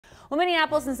Well,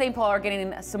 Minneapolis and St. Paul are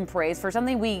getting some praise for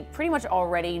something we pretty much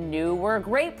already knew. We're a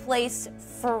great place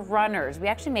for runners. We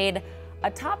actually made a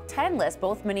top 10 list,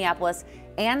 both Minneapolis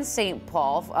and St.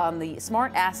 Paul, on the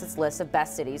Smart Assets list of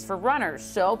best cities for runners.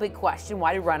 So, big question,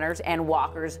 why do runners and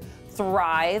walkers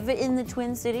thrive in the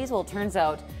Twin Cities? Well, it turns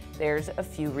out there's a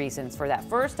few reasons for that.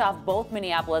 First off, both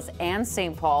Minneapolis and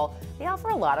St. Paul, they offer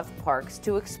a lot of parks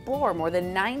to explore. More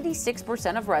than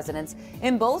 96% of residents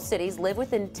in both cities live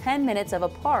within 10 minutes of a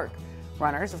park.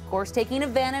 Runners, of course, taking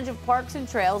advantage of parks and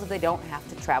trails if they don't have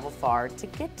to travel far to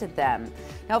get to them.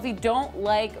 Now, if you don't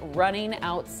like running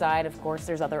outside, of course,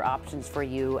 there's other options for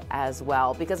you as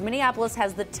well, because Minneapolis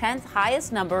has the 10th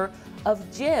highest number of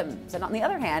gyms. And on the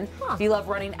other hand, if you love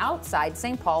running outside,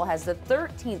 St. Paul has the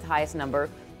 13th highest number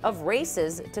of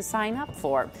races to sign up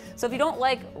for. So if you don't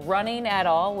like running at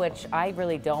all, which I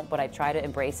really don't, but I try to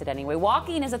embrace it anyway,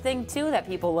 walking is a thing too that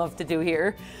people love to do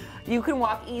here. You can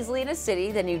walk easily in a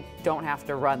city, then you don't have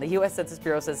to run. The U.S. Census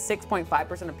Bureau says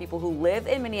 6.5% of people who live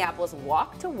in Minneapolis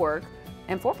walk to work,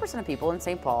 and 4% of people in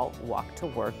St. Paul walk to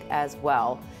work as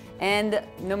well. And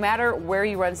no matter where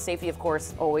you run, safety, of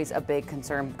course, always a big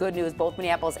concern. Good news, both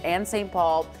Minneapolis and St.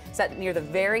 Paul set near the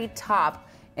very top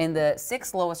in the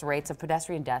 6th lowest rates of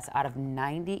pedestrian deaths out of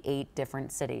 98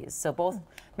 different cities. So both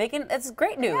making, it's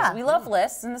great news. Yeah. We love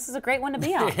lists, and this is a great one to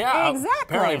be on. Yeah,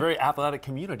 exactly. Apparently a very athletic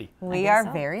community. We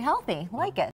are very healthy. Like it.